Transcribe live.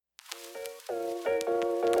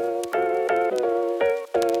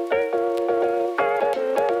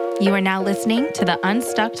You are now listening to the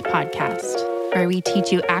Unstuck podcast, where we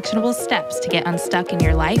teach you actionable steps to get unstuck in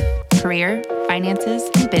your life, career, finances,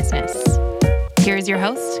 and business. Here is your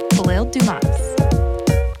host, Kahlil Dumas.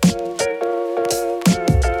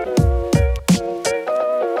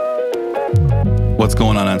 What's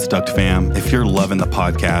going on, Unstuck fam? If you're loving the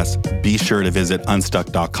podcast, be sure to visit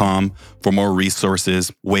unstuck.com for more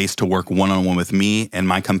resources, ways to work one-on-one with me and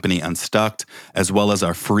my company Unstucked, as well as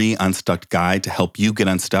our free Unstuck guide to help you get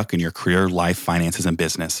unstuck in your career, life, finances, and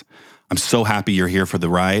business. I'm so happy you're here for the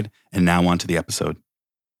ride, and now on to the episode.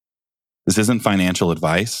 This isn't financial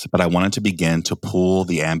advice, but I wanted to begin to pull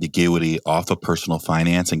the ambiguity off of personal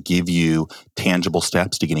finance and give you tangible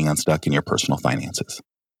steps to getting unstuck in your personal finances.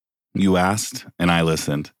 You asked, and I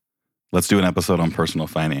listened. Let's do an episode on personal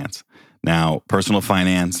finance. Now, personal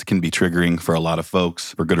finance can be triggering for a lot of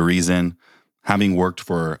folks for good reason. Having worked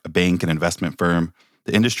for a bank and investment firm,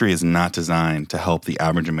 the industry is not designed to help the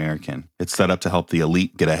average American. It's set up to help the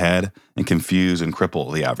elite get ahead and confuse and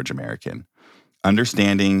cripple the average American.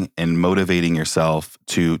 Understanding and motivating yourself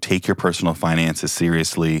to take your personal finances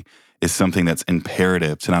seriously is something that's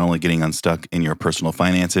imperative to not only getting unstuck in your personal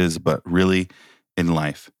finances, but really in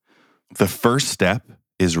life. The first step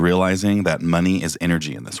is realizing that money is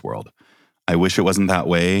energy in this world. I wish it wasn't that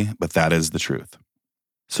way, but that is the truth.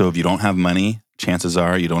 So if you don't have money, chances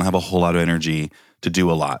are you don't have a whole lot of energy to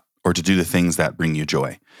do a lot or to do the things that bring you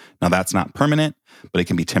joy. Now, that's not permanent, but it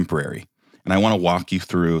can be temporary. And I want to walk you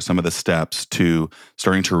through some of the steps to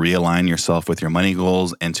starting to realign yourself with your money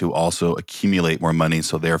goals and to also accumulate more money,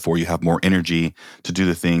 so therefore you have more energy to do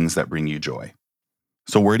the things that bring you joy.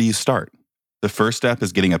 So where do you start? The first step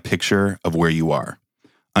is getting a picture of where you are,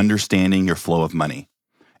 understanding your flow of money.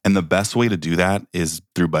 And the best way to do that is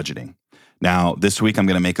through budgeting. Now, this week, I'm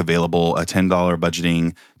going to make available a $10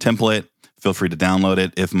 budgeting template. Feel free to download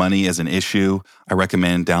it. If money is an issue, I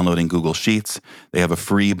recommend downloading Google Sheets. They have a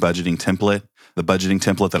free budgeting template. The budgeting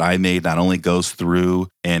template that I made not only goes through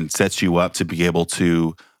and sets you up to be able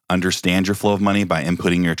to understand your flow of money by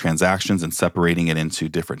inputting your transactions and separating it into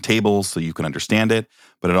different tables so you can understand it,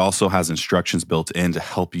 but it also has instructions built in to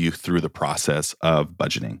help you through the process of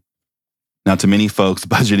budgeting. Now, to many folks,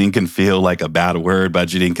 budgeting can feel like a bad word.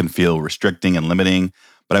 Budgeting can feel restricting and limiting,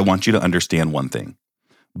 but I want you to understand one thing.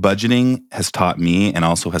 Budgeting has taught me and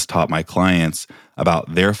also has taught my clients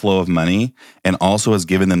about their flow of money and also has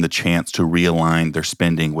given them the chance to realign their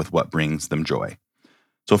spending with what brings them joy.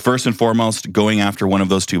 So first and foremost, going after one of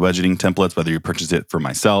those two budgeting templates, whether you purchase it for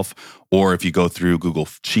myself or if you go through Google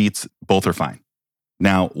Sheets, both are fine.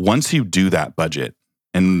 Now, once you do that budget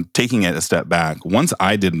and taking it a step back, once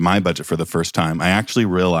I did my budget for the first time, I actually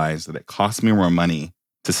realized that it cost me more money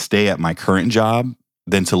to stay at my current job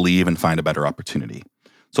than to leave and find a better opportunity.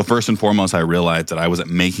 So first and foremost, I realized that I wasn't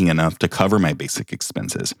making enough to cover my basic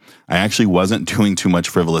expenses. I actually wasn't doing too much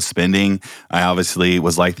frivolous spending. I obviously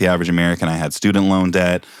was like the average American. I had student loan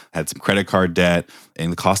debt, had some credit card debt,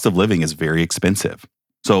 and the cost of living is very expensive.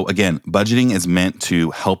 So again, budgeting is meant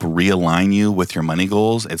to help realign you with your money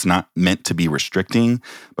goals. It's not meant to be restricting,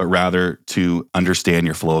 but rather to understand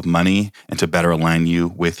your flow of money and to better align you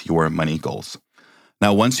with your money goals.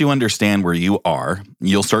 Now, once you understand where you are,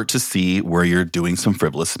 you'll start to see where you're doing some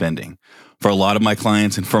frivolous spending. For a lot of my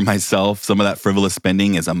clients and for myself, some of that frivolous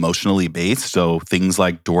spending is emotionally based. So things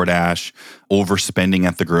like DoorDash, overspending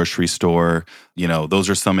at the grocery store, those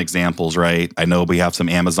are some examples, right? I know we have some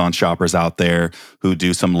Amazon shoppers out there who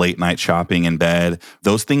do some late night shopping in bed.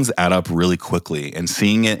 Those things add up really quickly, and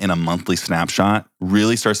seeing it in a monthly snapshot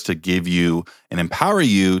really starts to give you and empower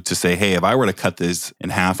you to say, hey, if I were to cut this in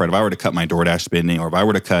half, right? If I were to cut my DoorDash spending, or if I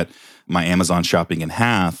were to cut my Amazon shopping in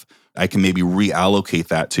half, I can maybe reallocate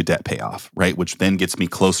that to debt payoff, right? Which then gets me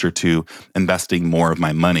closer to investing more of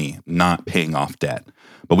my money, not paying off debt.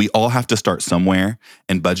 But we all have to start somewhere,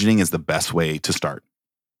 and budgeting is the best way to start.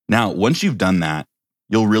 Now, once you've done that,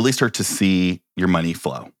 you'll really start to see your money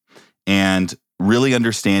flow and really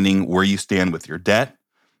understanding where you stand with your debt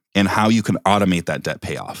and how you can automate that debt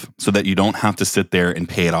payoff so that you don't have to sit there and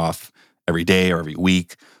pay it off every day or every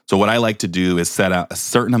week. So what I like to do is set out a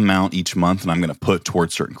certain amount each month, and I'm going to put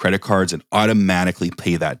towards certain credit cards and automatically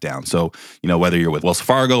pay that down. So, whether you're with Wells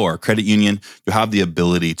Fargo or a credit union, you have the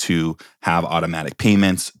ability to have automatic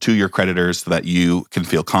payments to your creditors so that you can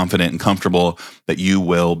feel confident and comfortable that you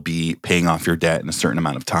will be paying off your debt in a certain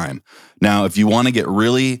amount of time. Now, if you want to get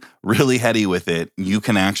really, really heady with it, you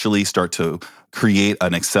can actually start to create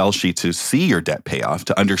an Excel sheet to see your debt payoff,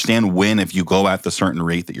 to understand when, if you go at the certain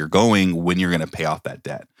rate that you're going, when you're going to pay off that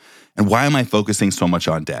debt. And why am I focusing so much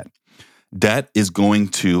on debt? debt is going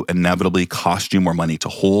to inevitably cost you more money to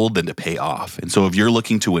hold than to pay off. And so if you're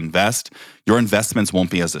looking to invest, your investments won't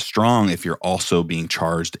be as strong if you're also being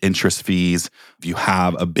charged interest fees. If you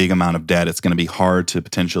have a big amount of debt, it's going to be hard to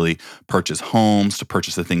potentially purchase homes, to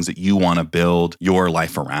purchase the things that you want to build your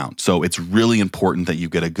life around. So it's really important that you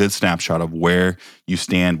get a good snapshot of where you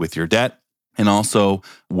stand with your debt and also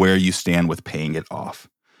where you stand with paying it off.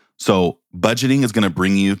 So budgeting is going to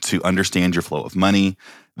bring you to understand your flow of money.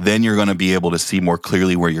 Then you're going to be able to see more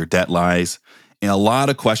clearly where your debt lies. And a lot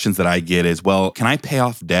of questions that I get is, well, can I pay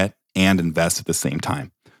off debt and invest at the same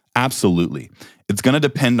time? Absolutely. It's going to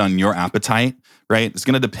depend on your appetite, right? It's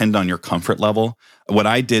going to depend on your comfort level. What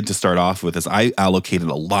I did to start off with is I allocated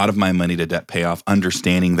a lot of my money to debt payoff,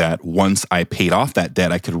 understanding that once I paid off that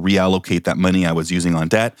debt, I could reallocate that money I was using on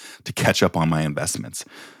debt to catch up on my investments.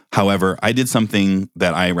 However, I did something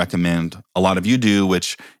that I recommend a lot of you do,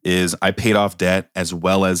 which is I paid off debt as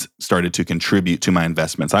well as started to contribute to my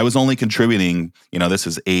investments. I was only contributing, this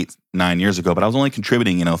is 8-9 years ago, but I was only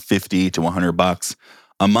contributing, $50 to $100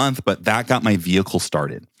 a month, but that got my vehicle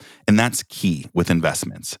started. And that's key with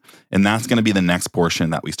investments. And that's going to be the next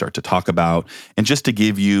portion that we start to talk about. And just to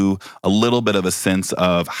give you a little bit of a sense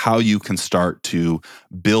of how you can start to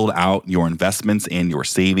build out your investments and your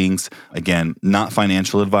savings. Again, not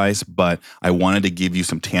financial advice, but I wanted to give you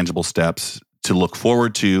some tangible steps to look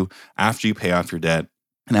forward to after you pay off your debt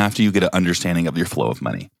and after you get an understanding of your flow of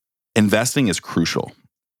money. Investing is crucial.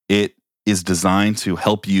 It is designed to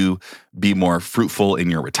help you be more fruitful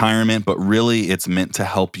in your retirement, but really it's meant to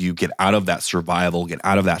help you get out of that survival, get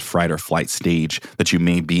out of that fight or flight stage that you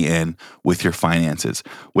may be in with your finances,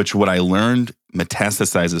 which what I learned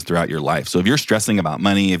metastasizes throughout your life. So if you're stressing about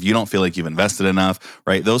money, if you don't feel like you've invested enough,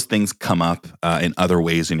 right, those things come up in other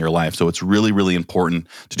ways in your life. So it's really, really important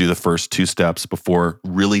to do the first 2 steps before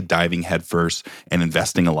really diving headfirst and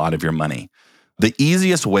investing a lot of your money. The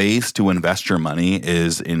easiest ways to invest your money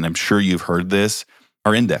is, and I'm sure you've heard this,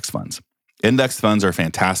 are index funds. Index funds are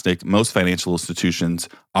fantastic. Most financial institutions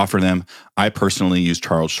offer them. I personally use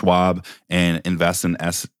Charles Schwab and invest in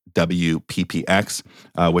SWPPX,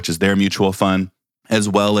 which is their mutual fund, as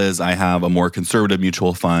well as I have a more conservative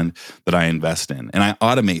mutual fund that I invest in. And I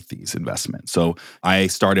automate these investments. So I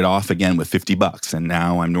started off again with $50 and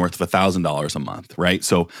now I'm north of $1,000 a month, right?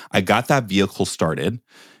 So I got that vehicle started.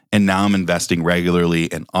 And now I'm investing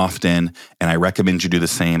regularly and often, and I recommend you do the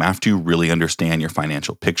same after you really understand your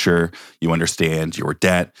financial picture, you understand your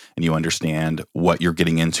debt, and you understand what you're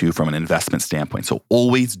getting into from an investment standpoint. So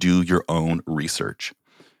always do your own research.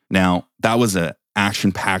 Now, that was an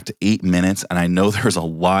action-packed 8 minutes, and I know there's a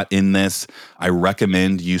lot in this. I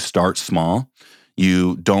recommend you start small.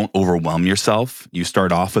 You don't overwhelm yourself. You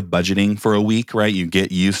start off with budgeting for a week, right? You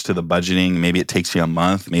get used to the budgeting. Maybe it takes you a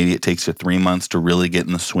month. Maybe it takes you 3 months to really get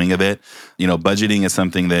in the swing of it. Budgeting is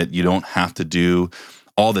something that you don't have to do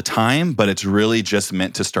all the time, but it's really just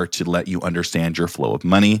meant to start to let you understand your flow of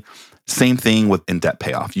money. Same thing with in debt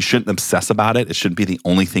payoff. You shouldn't obsess about it. It shouldn't be the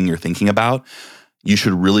only thing you're thinking about. You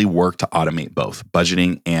should really work to automate both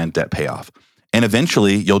budgeting and debt payoff. And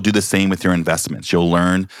eventually, you'll do the same with your investments. You'll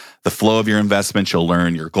learn the flow of your investments, you'll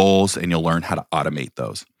learn your goals, and you'll learn how to automate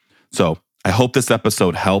those. So I hope this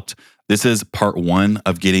episode helped. This is part 1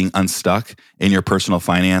 of getting unstuck in your personal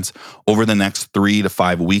finance. Over the next 3 to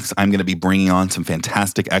 5 weeks, I'm going to be bringing on some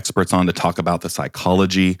fantastic experts on to talk about the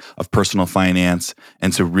psychology of personal finance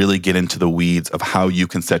and to really get into the weeds of how you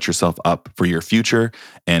can set yourself up for your future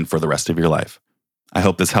and for the rest of your life. I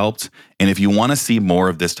hope this helped. And if you want to see more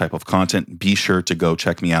of this type of content, be sure to go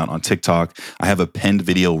check me out on TikTok. I have a pinned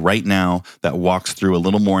video right now that walks through a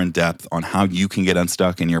little more in depth on how you can get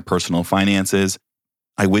unstuck in your personal finances.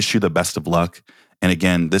 I wish you the best of luck. And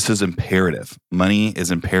again, this is imperative. Money is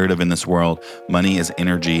imperative in this world. Money is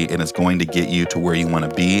energy and it's going to get you to where you want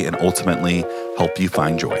to be and ultimately help you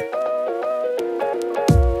find joy.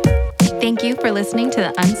 Thank you for listening to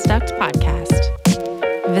the Unstucked podcast.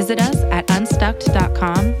 Visit us at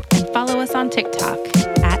unstucked.com and follow us on TikTok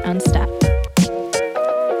 @unstuck.